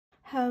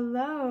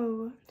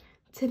Hello!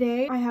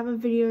 Today I have a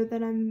video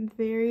that I'm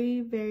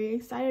very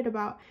excited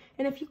about,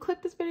 and if you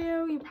click this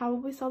video you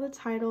probably saw the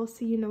title,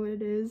 so you know what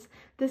it is.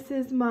 This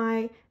is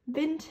my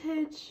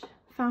vintage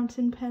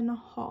fountain pen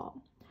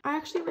haul. I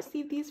actually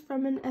received these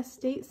from an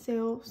estate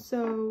sale,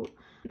 so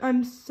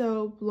I'm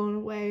so blown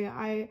away.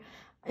 I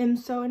am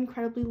so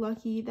incredibly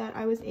lucky that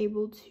I was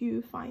able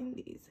to find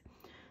these.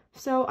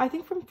 So I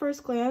think from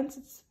first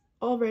glance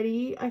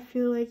I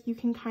feel like you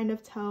can kind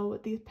of tell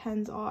what these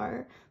pens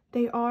are.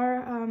 They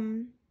are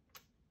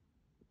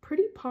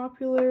pretty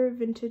popular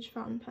vintage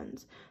fountain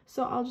pens.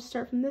 So I'll just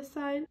start from this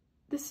side.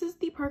 This is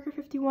the Parker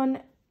 51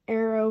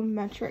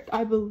 Aerometric,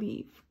 I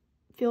believe.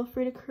 Feel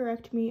free to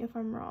correct me if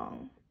I'm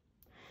wrong.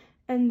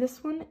 And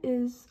this one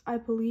is, I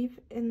believe,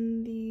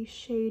 in the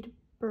shade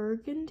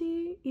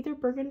burgundy, either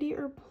burgundy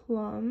or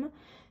plum,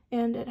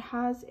 and it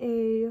has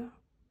a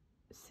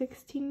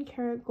 16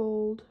 karat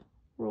gold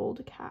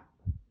rolled cap.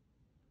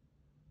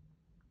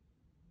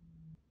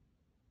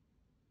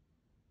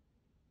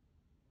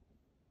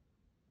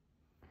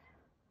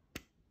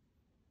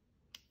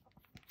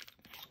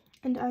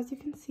 And as you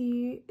can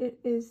see, it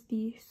is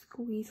the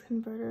squeeze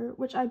converter,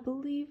 which I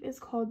believe is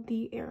called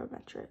the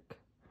Aerometric.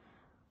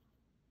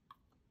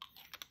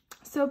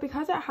 So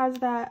because it has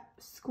that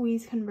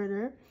squeeze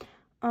converter,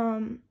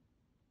 I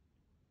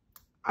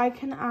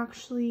can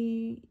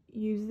actually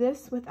use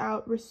this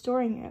without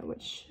restoring it,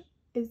 which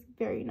is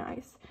very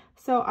nice.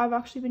 So I've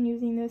actually been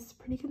using this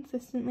pretty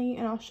consistently,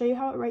 and I'll show you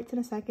how it writes in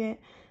a second.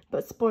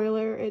 But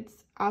spoiler,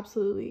 it's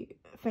absolutely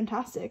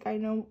fantastic. I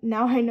know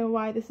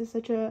why this is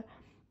such a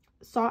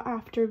sought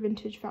after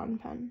vintage fountain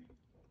pen.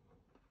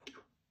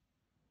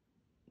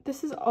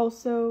 This is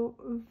also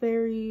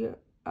very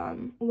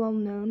well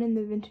known in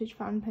the vintage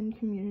fountain pen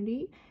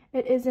community.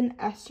 It is an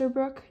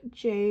Esterbrook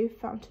J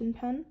fountain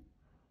pen.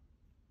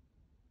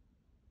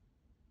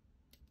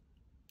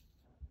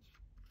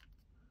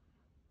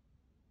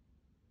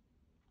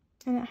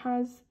 And it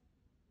has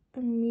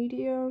a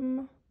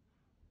medium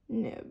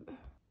nib.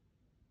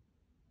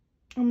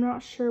 I'm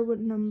not sure what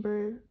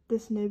number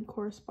this nib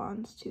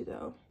corresponds to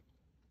though.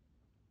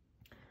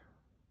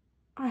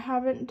 I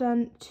haven't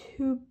done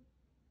too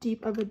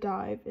deep of a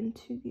dive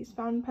into these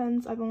fountain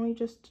pens. I've only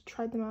just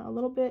tried them out a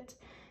little bit,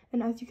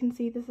 and as you can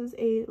see, this is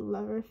a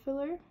lever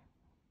filler.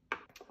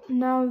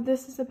 Now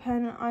this is a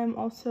pen I'm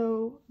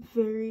also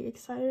very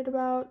excited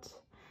about.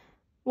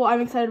 Well, I'm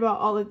excited about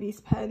all of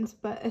these pens,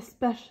 but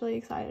especially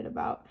excited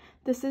about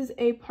this. Is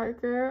a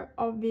Parker,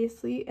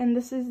 obviously, and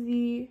this is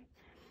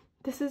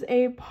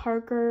a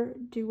Parker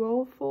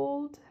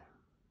Duofold.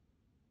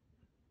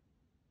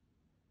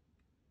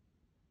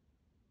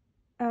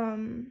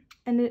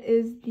 And it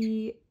is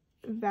the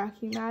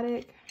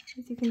Vacuumatic.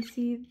 As you can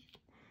see,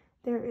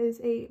 there is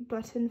a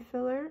button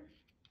filler.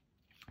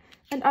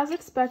 And as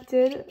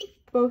expected,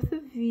 both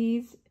of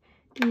these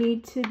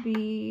need to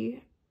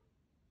be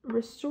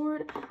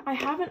restored. I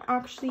haven't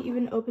actually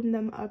even opened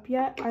them up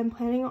yet. I'm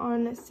planning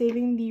on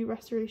saving the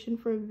restoration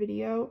for a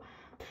video.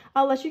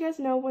 I'll let you guys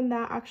know when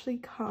that actually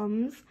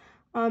comes.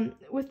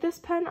 With this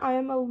pen, I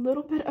am a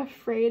little bit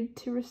afraid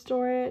to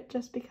restore it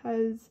just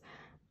because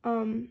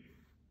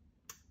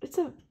it's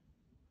a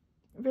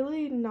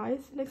really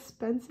nice and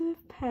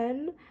expensive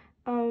pen,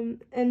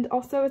 and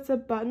also it's a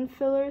button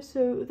filler,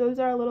 so those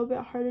are a little bit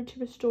harder to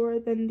restore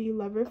than the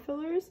lever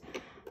fillers.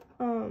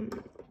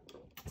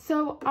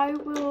 So I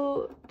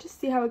will just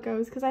see how it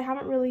goes, because I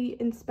haven't really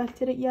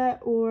inspected it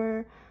yet,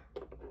 or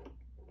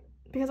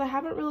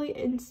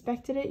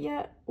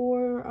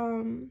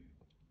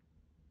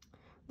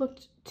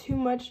looked too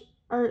much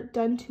or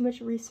done too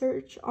much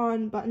research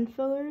on button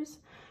fillers.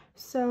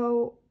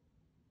 So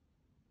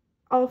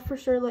I'll for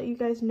sure let you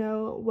guys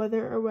know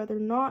whether or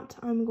not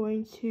I'm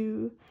going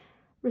to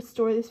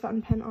restore this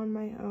fountain pen on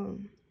my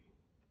own.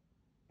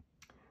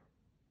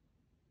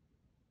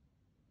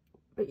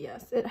 But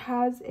yes, it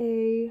has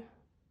a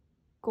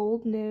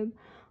gold nib.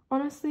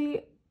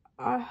 Honestly,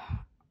 I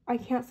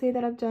can't say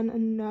that I've done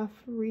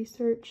enough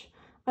research.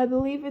 I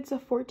believe it's a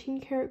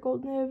 14 karat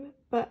gold nib,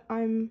 but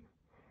I'm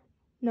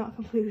not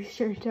completely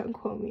sure. Don't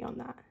quote me on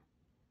that.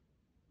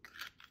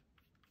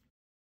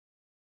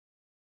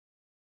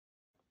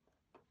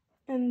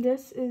 And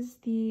this is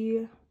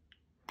a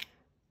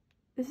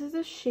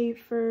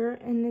Sheaffer,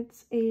 and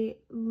it's a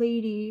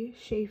lady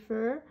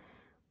Sheaffer.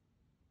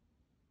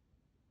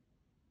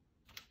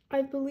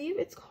 I believe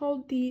it's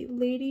called the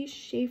Lady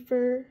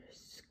Sheaffer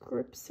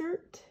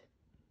Skripsert.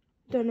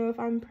 Don't know if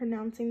I'm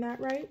pronouncing that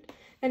right.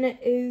 And it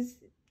is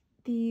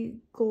the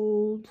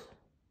gold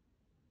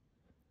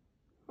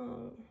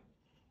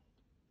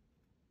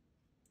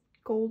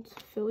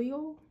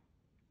filial.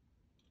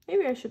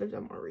 Maybe I should have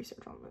done more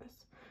research on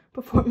this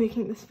before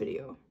making this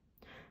video.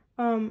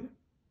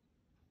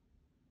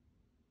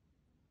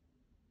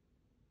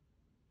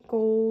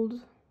 Gold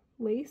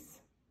lace,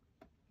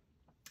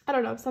 I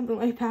don't know, something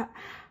like that.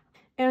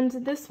 And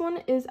this one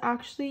is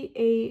actually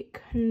a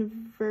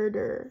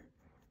converter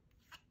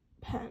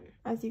pen,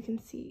 as you can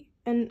see,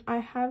 and I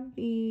have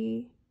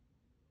the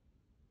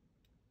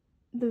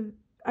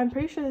I'm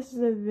pretty sure this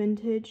is a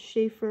vintage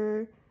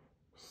Sheaffer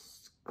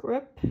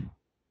Skrip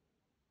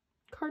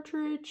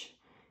cartridge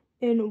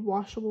in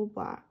washable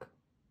black.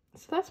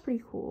 So that's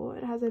pretty cool.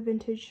 It has a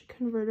vintage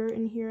converter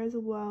in here as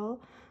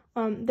well.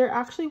 There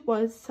actually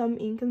was some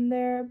ink in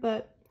there,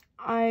 but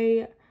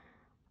I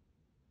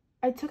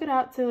took it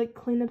out to like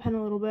clean the pen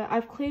a little bit.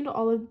 I've cleaned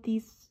all of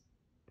these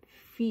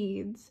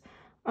feeds,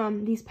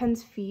 these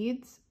pen's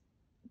feeds.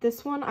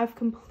 This one I've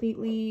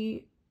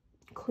completely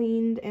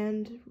cleaned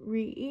and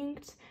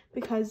re-inked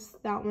because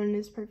that one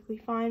is perfectly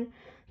fine.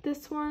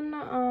 This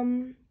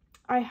one,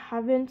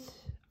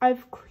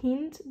 I've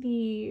cleaned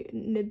the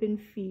nib and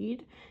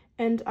feed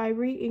and I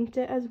re-inked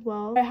it as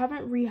well. I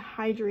haven't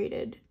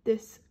rehydrated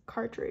this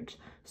cartridge.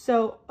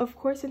 So of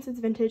course, since it's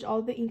vintage,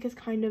 all the ink is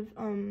kind of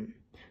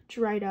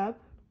dried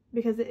up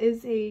because it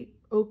is a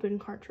open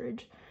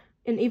cartridge.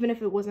 And even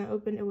if it wasn't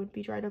open, it would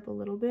be dried up a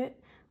little bit.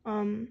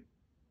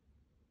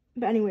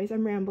 But anyways,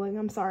 I'm rambling,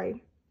 I'm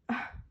sorry.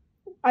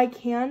 I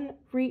can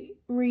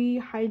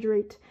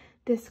rehydrate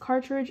this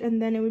cartridge and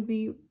then it would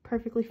be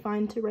perfectly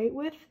fine to write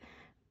with,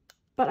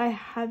 but I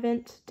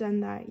haven't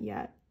done that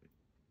yet.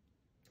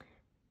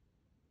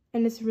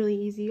 And it's really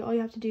easy. All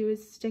you have to do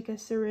is stick a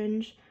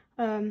syringe,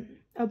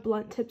 a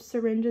blunt tip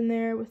syringe in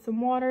there with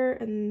some water,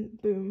 and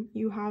boom,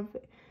 you have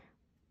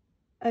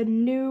a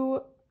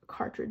new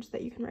cartridge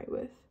that you can write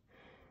with.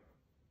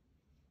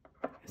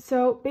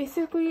 So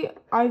basically,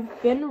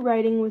 I've been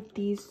writing with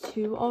these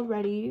two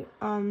already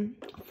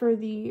for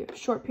the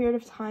short period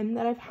of time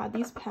that I've had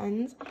these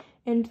pens.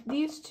 And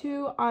these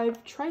two,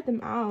 I've tried them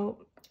out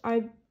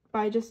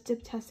by just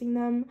dip testing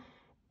them.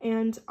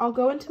 And I'll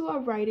go into a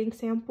writing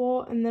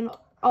sample and then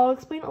I'll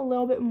explain a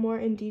little bit more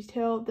in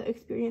detail the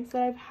experience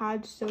that I've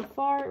had so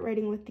far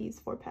writing with these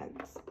 4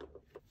 pens.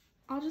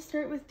 I'll just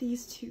start with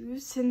these two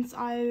since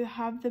I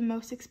have the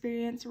most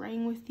experience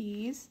writing with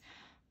these.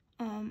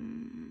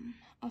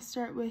 I'll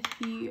start with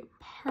the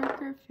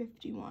Parker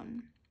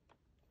 51.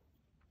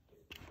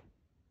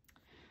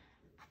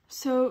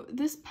 So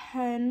this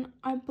pen,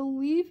 I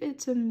believe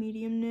it's a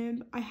medium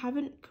nib. I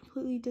haven't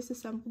completely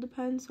disassembled the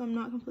pen, so I'm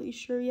not completely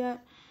sure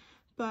yet.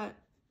 But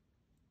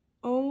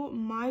oh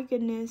my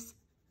goodness,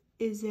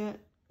 is it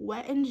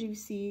wet and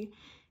juicy.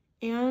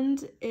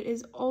 And it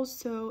is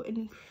also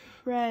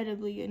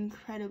incredibly,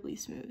 incredibly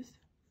smooth.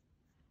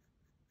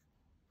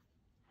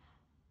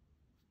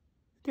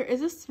 There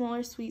is a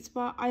smaller sweet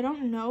spot. I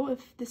don't know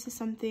if this is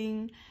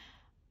something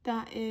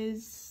that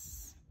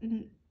is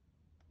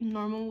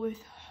normal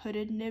with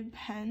hooded nib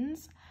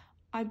pens.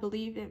 I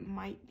believe it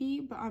might be,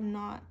 but I'm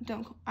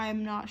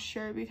not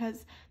sure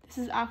because this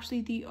is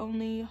actually the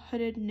only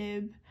hooded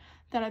nib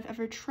that I've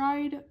ever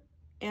tried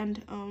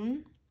and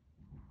own.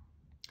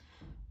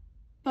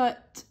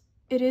 But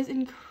it is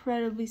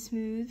incredibly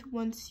smooth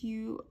once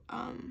you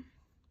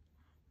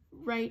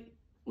write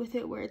with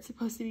it where it's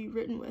supposed to be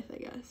written with, I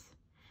guess.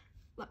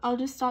 I'll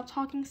just stop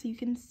talking so you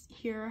can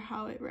hear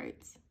how it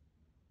writes.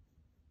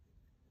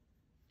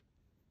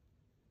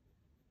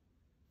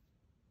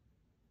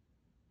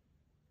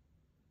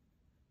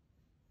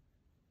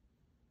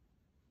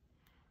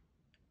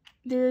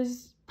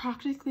 There's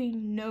practically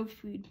no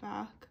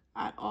feedback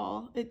at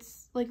all.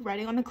 It's like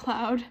writing on a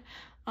cloud,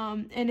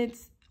 and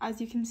it's,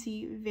 as you can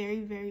see, very,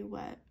 very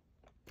wet.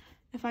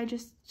 If I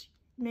just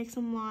make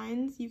some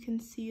lines, you can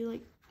see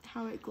like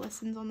how it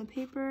glistens on the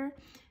paper.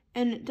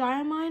 And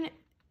Diamine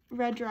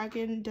Red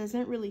Dragon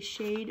doesn't really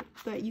shade,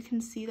 but you can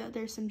see that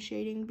there's some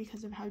shading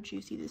because of how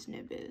juicy this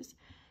nib is.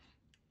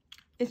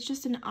 It's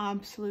just an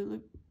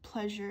absolute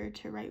pleasure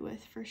to write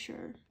with for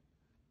sure.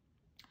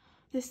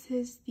 This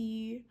is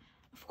the,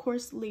 of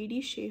course,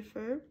 Lady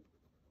Sheaffer.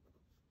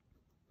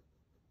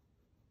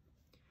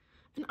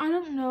 And I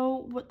don't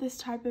know what this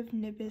type of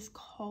nib is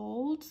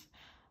called.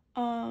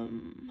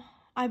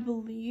 I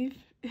believe,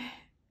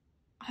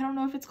 I don't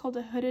know if it's called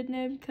a hooded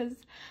nib because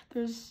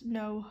there's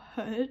no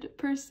hood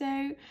per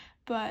se,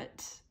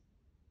 but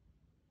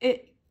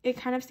it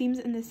kind of seems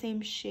in the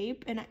same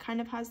shape and it kind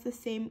of has the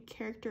same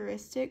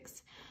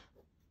characteristics.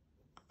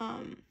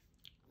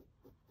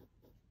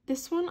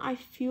 This one, I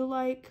feel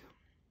like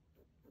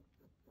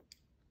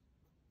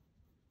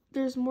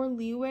there's more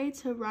leeway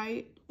to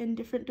write in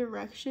different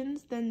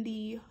directions than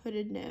the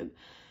hooded nib.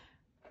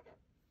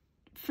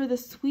 For the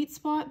sweet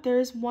spot,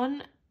 there's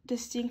one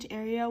distinct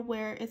area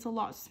where it's a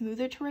lot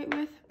smoother to write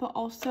with, but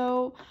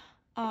also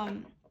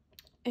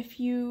if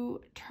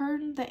you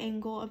turn the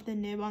angle of the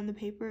nib on the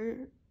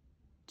paper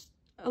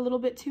a little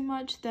bit too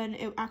much, then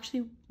it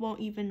actually won't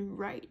even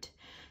write.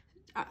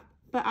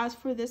 But as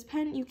for this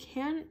pen,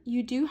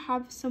 you do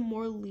have some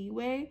more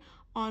leeway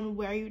on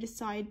where you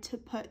decide to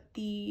put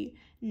the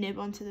nib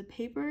onto the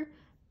paper,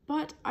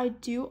 but I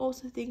do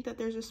also think that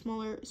there's a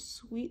smaller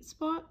sweet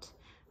spot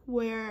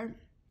where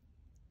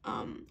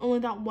only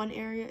that one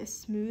area is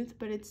smooth,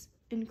 but it's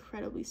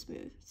incredibly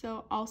smooth.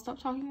 So I'll stop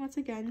talking once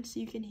again so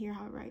you can hear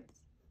how it writes.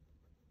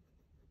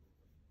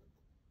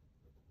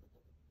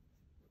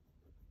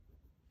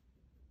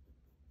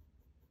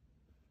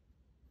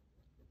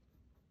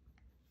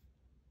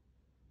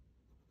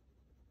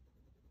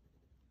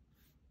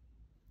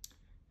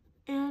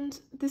 And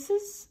this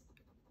is,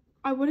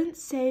 I wouldn't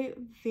say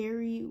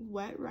very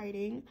wet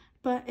writing,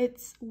 but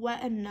it's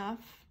wet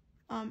enough.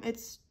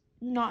 It's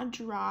not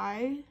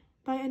dry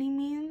by any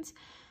means,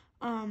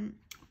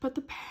 but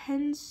the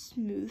pen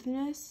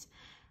smoothness,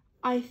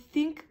 I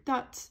think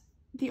that's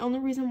the only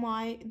reason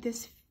why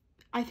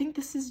I think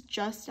this is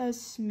just as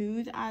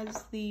smooth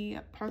as the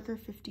Parker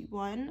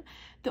 51.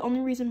 The only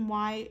reason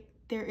why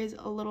there is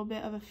a little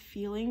bit of a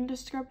feeling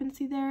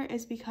discrepancy there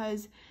is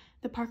because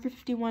the Parker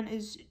 51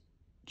 is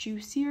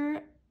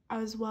juicier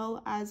as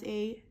well as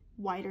a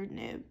wider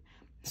nib.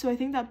 So I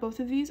think that both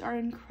of these are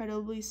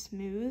incredibly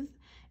smooth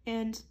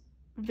and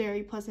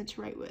very pleasant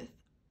to write with.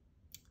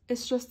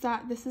 It's just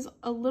that this is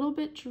a little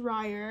bit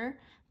drier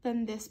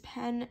than this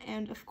pen,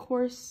 and of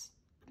course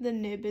the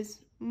nib is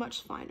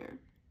much finer.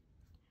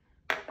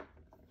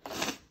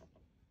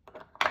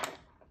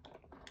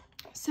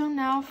 So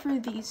now for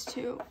these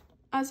two.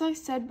 As I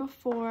said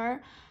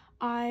before,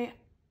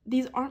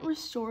 these aren't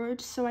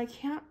restored, so I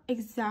can't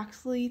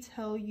exactly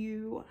tell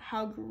you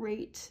how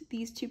great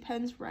these two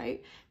pens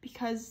write,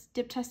 because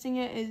dip testing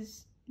it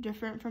is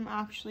different from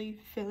actually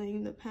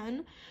filling the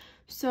pen.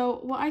 So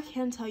what I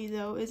can tell you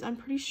though is I'm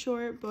pretty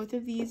sure both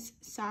of these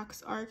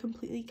sacks are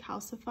completely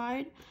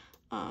calcified.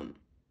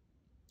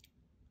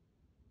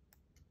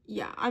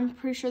 Yeah, I'm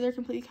pretty sure they're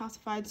completely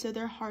calcified, so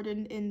they're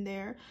hardened in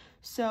there.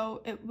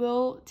 So it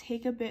will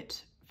take a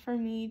bit for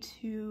me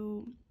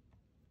to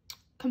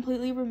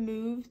completely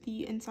remove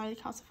the inside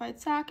calcified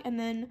sack and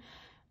then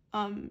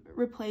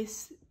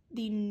replace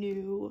the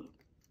new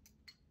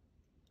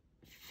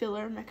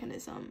filler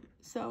mechanism.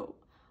 So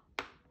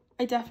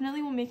I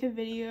definitely will make a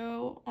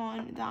video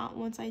on that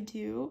once I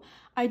do.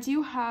 I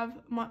do have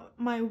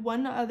my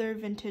one other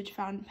vintage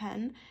fountain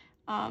pen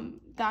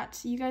that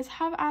you guys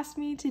have asked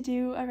me to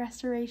do a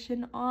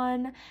restoration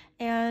on,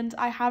 and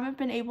I haven't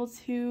been able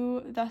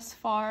to thus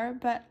far,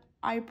 but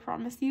I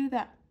promise you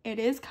that it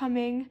is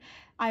coming.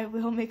 I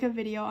will make a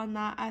video on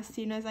that as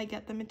soon as I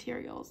get the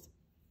materials.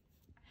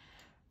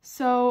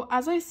 So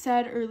as I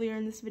said earlier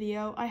in this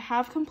video, I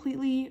have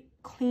completely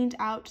cleaned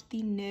out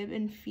the nib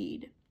and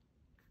feed.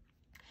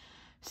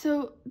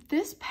 So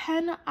this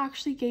pen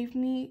actually gave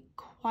me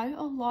quite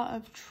a lot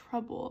of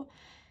trouble.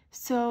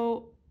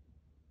 So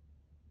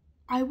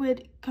I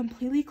would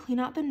completely clean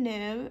out the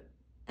nib,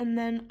 and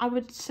then I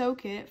would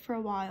soak it for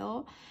a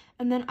while,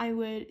 and then I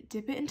would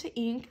dip it into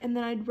ink, and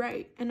then I'd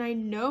write. And I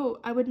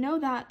would know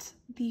that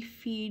the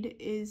feed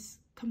is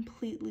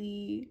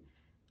completely,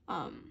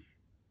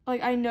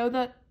 like I know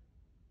that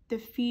the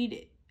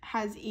feed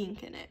has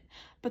ink in it,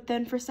 but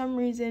then for some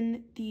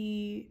reason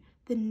the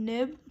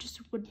nib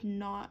just would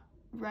not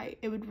write.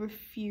 It would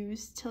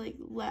refuse to like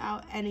let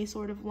out any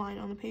sort of line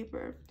on the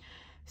paper.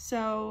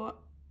 So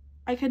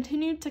I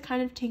continued to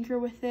kind of tinker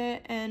with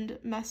it and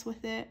mess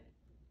with it,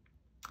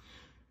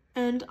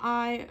 and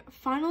I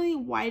finally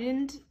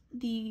widened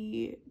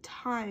the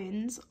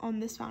tines on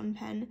this fountain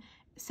pen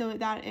so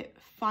that it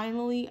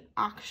finally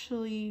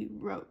actually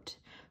wrote.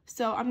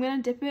 So I'm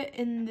gonna dip it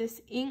in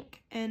this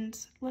ink and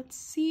let's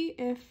see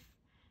if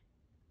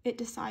it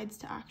decides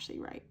to actually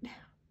write.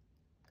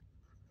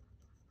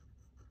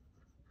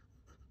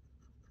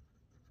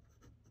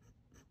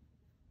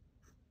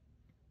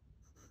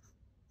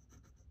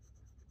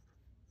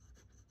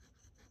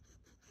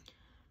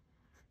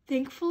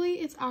 Thankfully,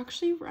 it's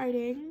actually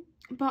writing,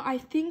 but I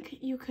think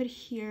you could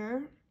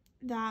hear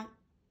that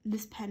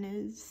this pen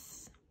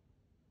is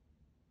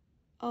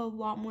a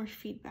lot more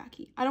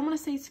feedbacky. I don't want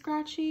to say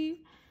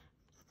scratchy,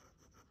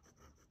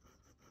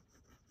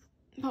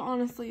 but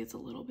honestly, it's a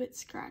little bit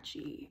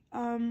scratchy.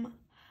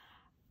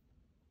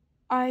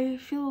 I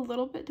feel a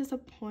little bit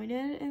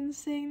disappointed in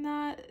saying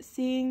that,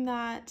 seeing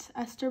that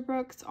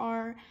Esterbrook's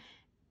are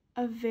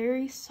a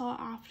very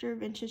sought after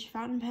vintage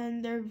fountain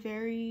pen. They're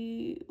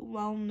very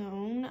well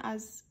known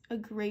as a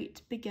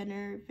great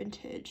beginner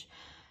vintage,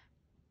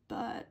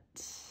 but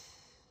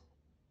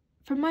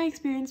from my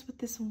experience with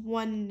this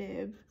one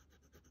nib,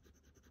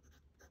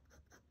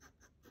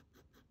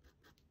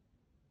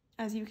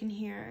 as you can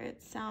hear,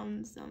 it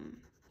sounds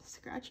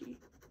scratchy.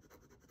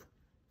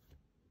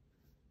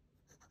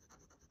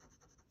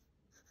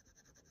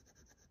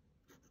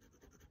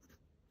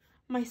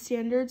 My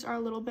standards are a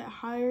little bit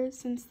higher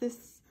since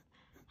this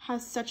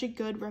has such a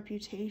good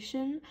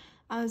reputation,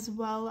 as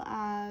well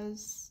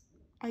as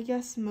I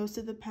guess most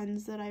of the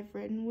pens that I've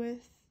written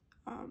with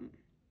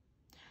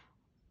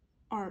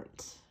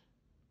aren't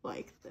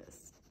like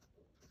this.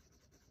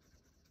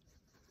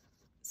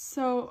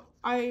 So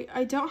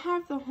I don't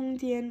have the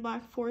Hongdian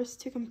Black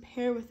Forest to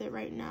compare with it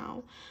right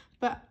now,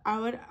 but I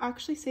would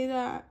actually say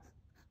that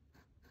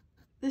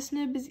this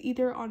nib is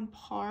either on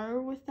par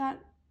with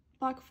that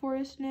Black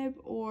Forest nib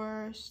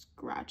or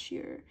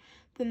scratchier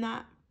than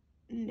that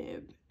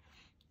nib.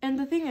 And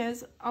the thing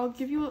is, I'll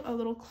give you a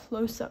little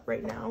close-up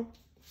right now.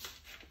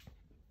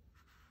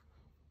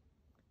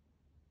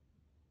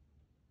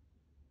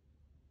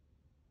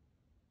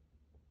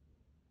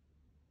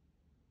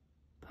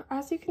 But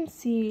as you can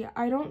see,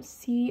 I don't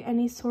see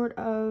any sort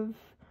of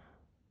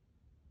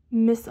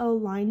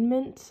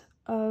misalignment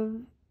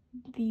of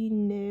the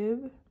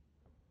nib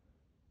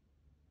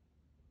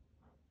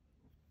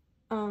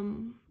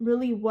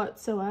really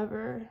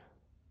whatsoever.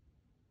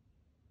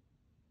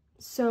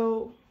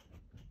 So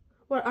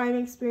what I'm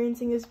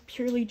experiencing is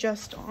purely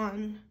just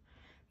on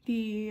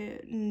the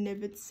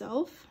nib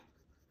itself.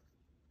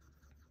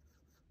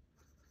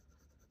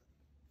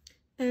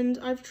 And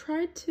I've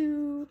tried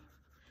to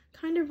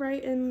kind of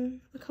write in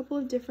a couple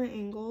of different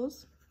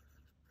angles.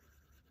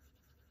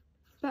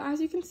 But as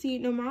you can see,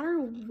 no matter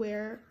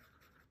where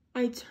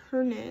I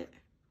turn it,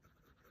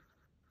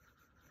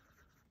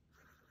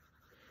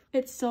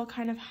 it still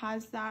kind of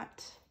has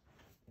that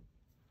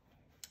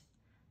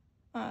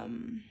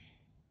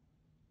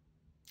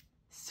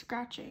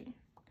scratching.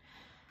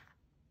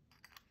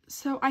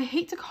 So I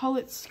hate to call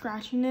it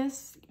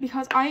scratchiness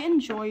because I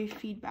enjoy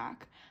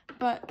feedback,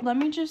 but let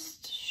me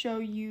just show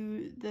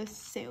you this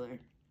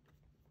sailor.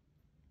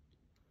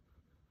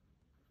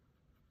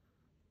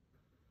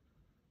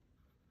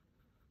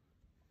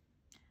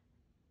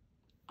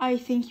 I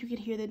think you could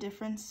hear the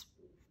difference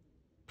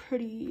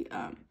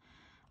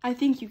I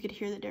think you could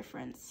hear the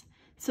difference.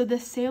 So the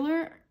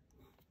sailor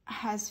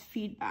has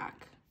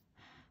feedback,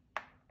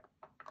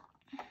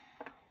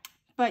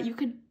 but you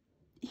could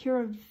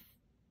hear a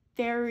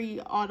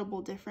very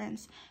audible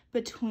difference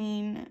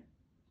between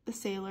the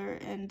sailor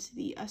and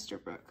the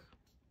Esterbrook.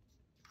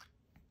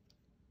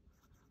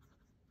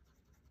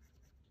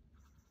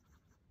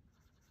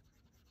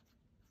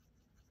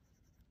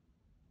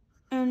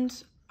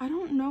 And I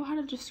don't know how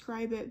to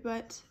describe it,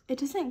 but it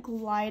doesn't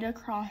glide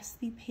across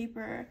the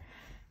paper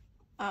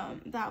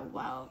that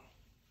well.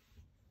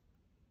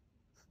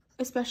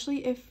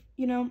 Especially if,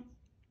 you know,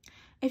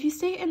 if you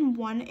stay in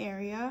one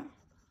area,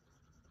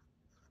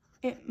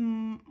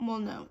 well,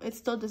 no, it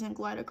still doesn't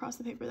glide across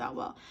the paper that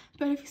well.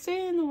 But if you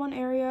stay in the one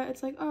area,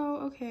 it's like,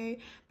 oh, okay.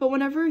 But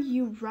whenever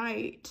you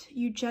write,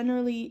 you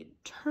generally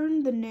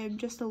turn the nib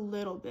just a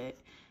little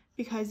bit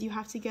because you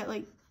have to get,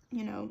 like,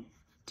 you know,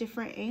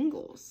 different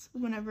angles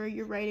whenever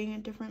you're writing a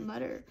different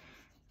letter.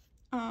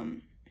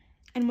 And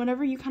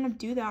whenever you kind of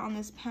do that on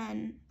this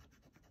pen,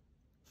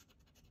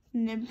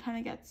 nib kind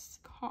of gets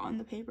caught on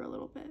the paper a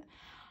little bit.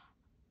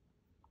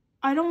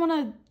 I don't want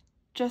to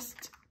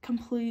just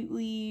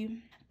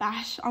completely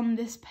bash on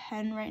this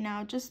pen right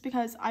now just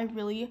because I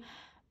really,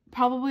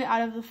 probably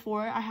out of the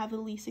four, I have the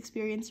least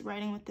experience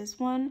writing with this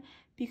one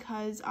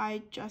because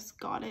I just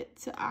got it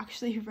to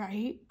actually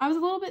write. I was a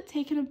little bit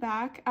taken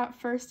aback at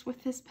first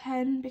with this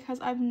pen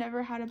because I've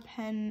never had a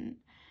pen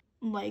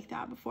like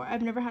that before.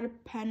 I've never had a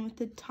pen with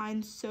the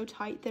tines so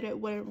tight that it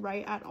wouldn't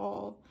write at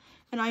all.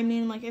 And I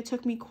mean, like, it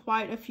took me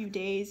quite a few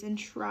days and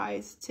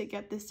tries to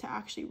get this to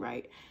actually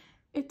write.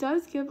 It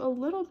does give a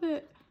little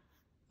bit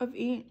of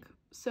ink,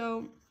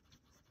 so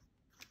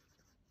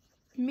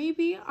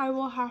maybe I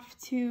will have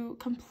to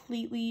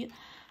completely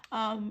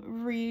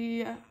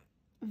reevaluate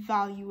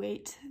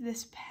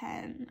this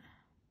pen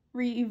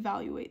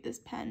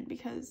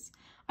because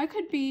I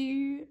could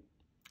be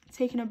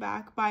taken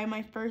aback by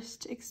my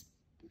first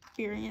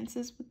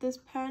experiences with this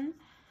pen.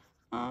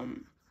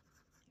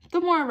 The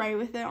more I write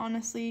with it,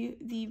 honestly,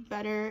 the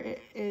better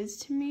it is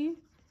to me.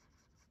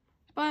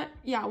 But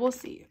yeah, we'll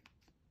see.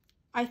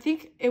 I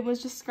think it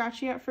was just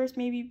scratchy at first,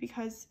 maybe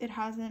because it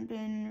hasn't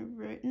been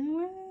written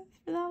with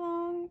for that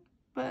long.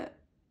 But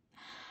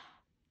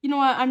you know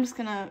what? I'm just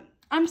gonna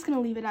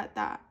leave it at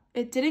that.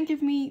 It didn't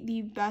give me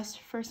the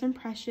best first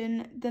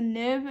impression. The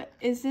nib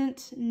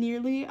isn't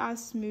nearly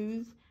as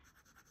smooth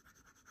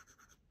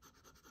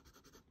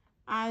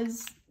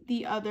as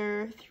the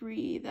other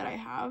three that I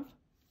have.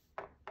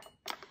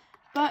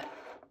 But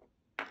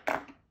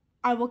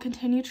I will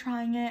continue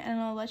trying it and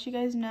I'll let you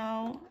guys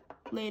know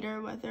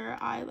later whether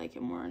I like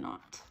it more or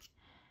not.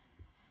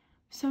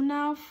 So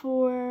now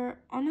for,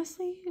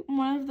 honestly,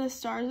 one of the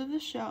stars of the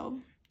show.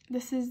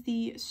 This is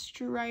the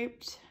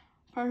striped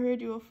Parker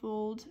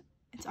Duofold.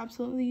 It's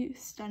absolutely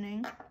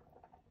stunning.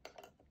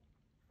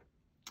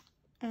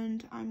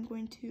 And I'm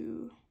going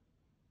to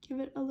give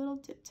it a little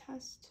dip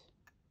test.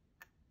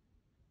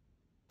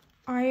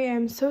 I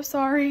am so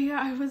sorry,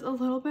 I was a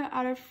little bit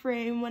out of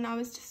frame when I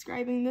was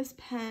describing this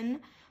pen,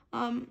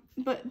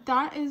 but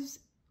that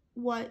is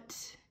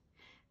what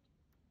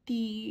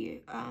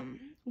the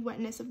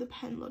wetness of the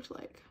pen looked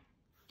like.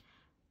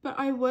 But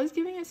I was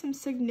giving it some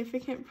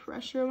significant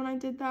pressure when I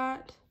did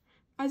that.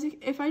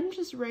 If I'm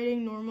just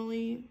writing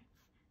normally,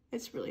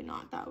 it's really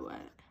not that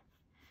wet.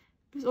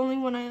 It was only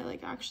when I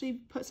like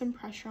actually put some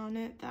pressure on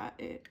it that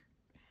it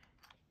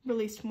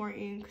released more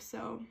ink.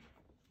 So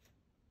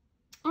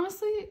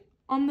honestly,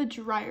 on the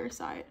drier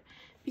side,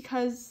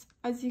 because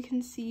as you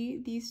can see,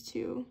 these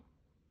two,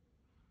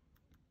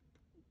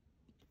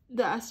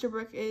 the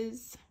Esterbrook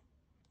is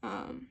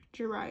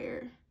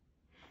drier,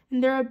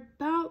 and they're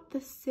about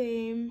the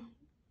same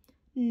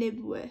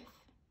nib width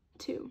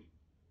too.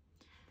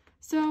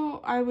 So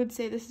I would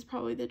say this is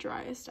probably the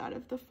driest out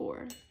of the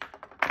four.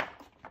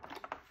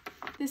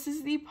 This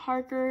is the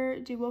Parker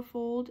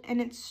Duofold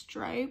and it's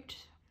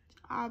striped. It's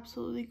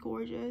absolutely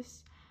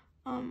gorgeous.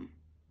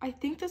 I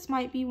think this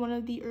might be one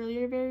of the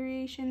earlier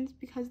variations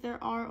because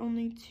there are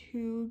only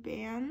 2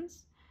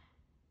 bands.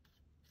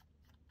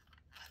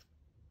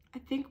 I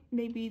think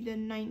maybe the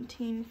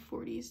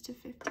 1940s to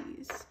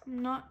 50s.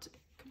 I'm not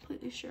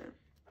completely sure.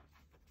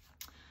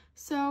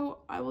 So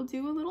I will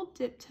do a little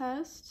dip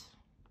test.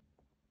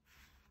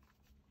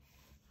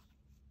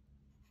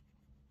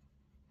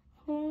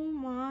 Oh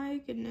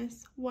my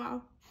goodness.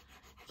 Wow.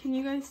 Can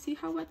you guys see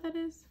how wet that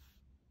is?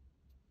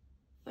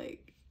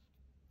 Like,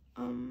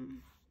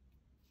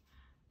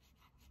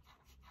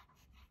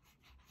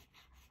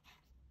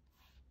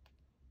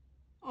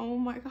 oh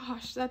my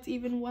gosh, that's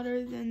even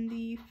wetter than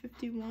the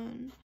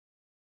 51.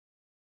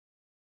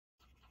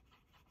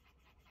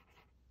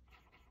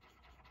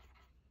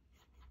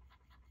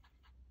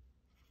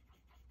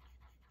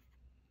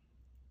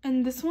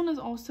 And this one is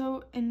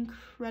also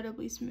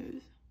incredibly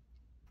smooth.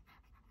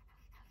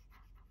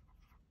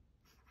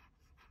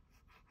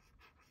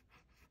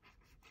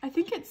 I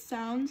think it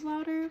sounds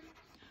louder,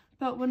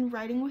 but when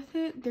writing with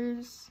it,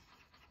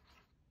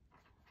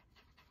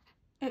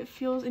 it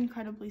feels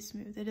incredibly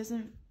smooth. It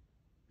doesn't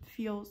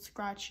feel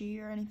scratchy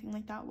or anything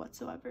like that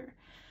whatsoever.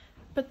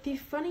 But the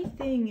funny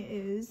thing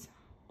is,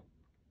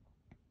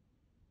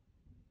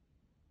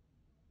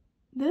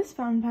 this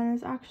fountain pen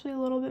is actually a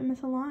little bit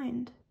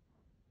misaligned.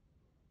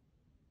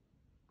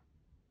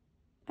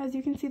 As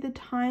you can see, the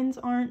tines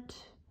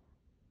aren't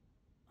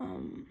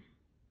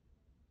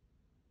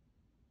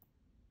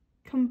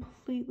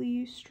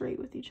completely straight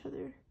with each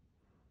other.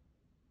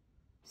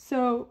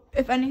 So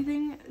if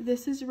anything,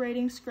 this is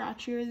writing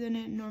scratchier than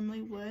it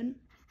normally would.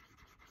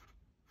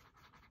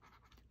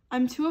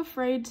 I'm too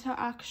afraid to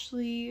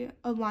actually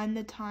align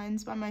the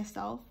tines by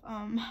myself.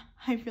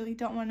 I really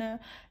don't want to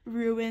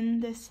ruin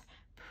this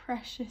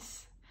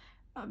precious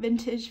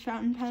vintage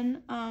fountain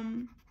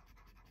pen.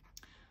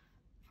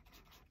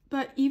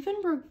 But even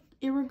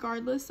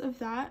irregardless of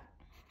that,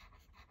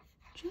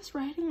 just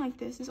writing like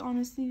this is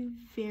honestly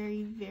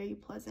very, very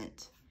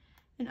pleasant.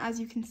 And as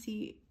you can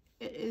see,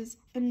 it is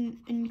an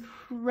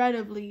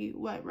incredibly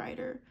wet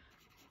writer,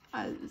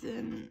 as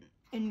in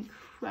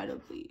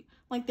incredibly.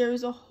 Like,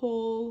 there's a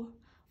whole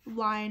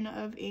line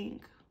of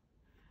ink,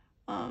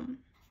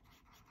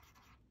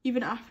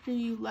 even after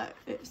you let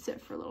it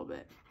sit for a little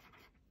bit.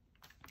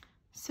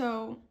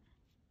 So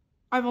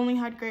I've only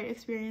had great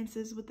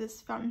experiences with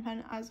this fountain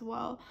pen as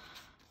well.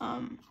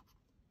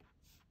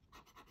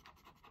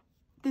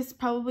 This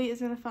probably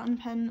isn't a fountain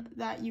pen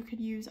that you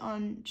could use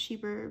on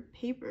cheaper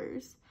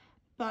papers,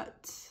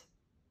 but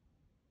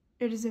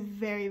it is a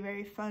very,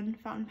 very fun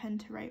fountain pen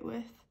to write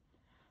with,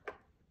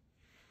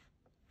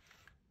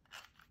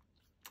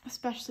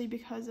 especially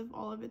because of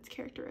all of its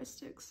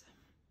characteristics.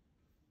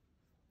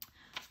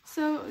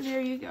 So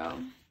there you go.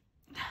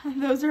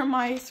 Those are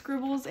my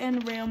scribbles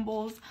and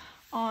rambles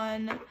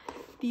on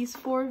these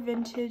 4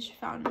 vintage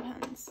fountain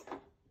pens.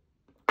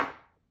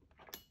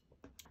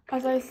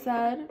 As I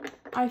said,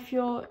 I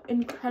feel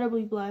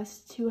incredibly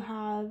blessed to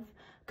have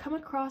come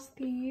across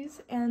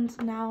these and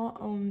now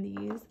own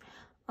these.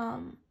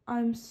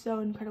 I'm so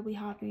incredibly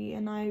happy,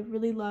 and I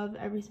really love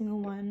every single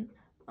one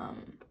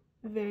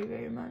very,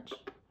 very much.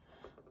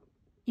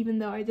 Even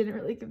though I didn't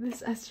really give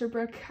this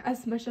Esterbrook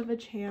as much of a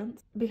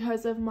chance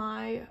because of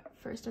my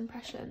first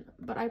impression,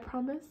 but I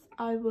promise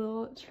I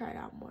will try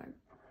out more.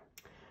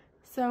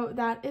 So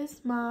that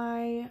is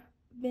my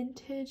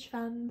vintage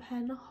fountain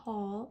pen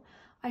haul.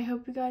 I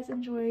hope you guys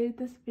enjoyed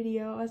this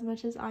video as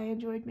much as I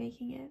enjoyed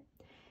making it.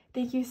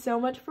 Thank you so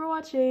much for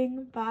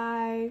watching.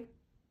 Bye!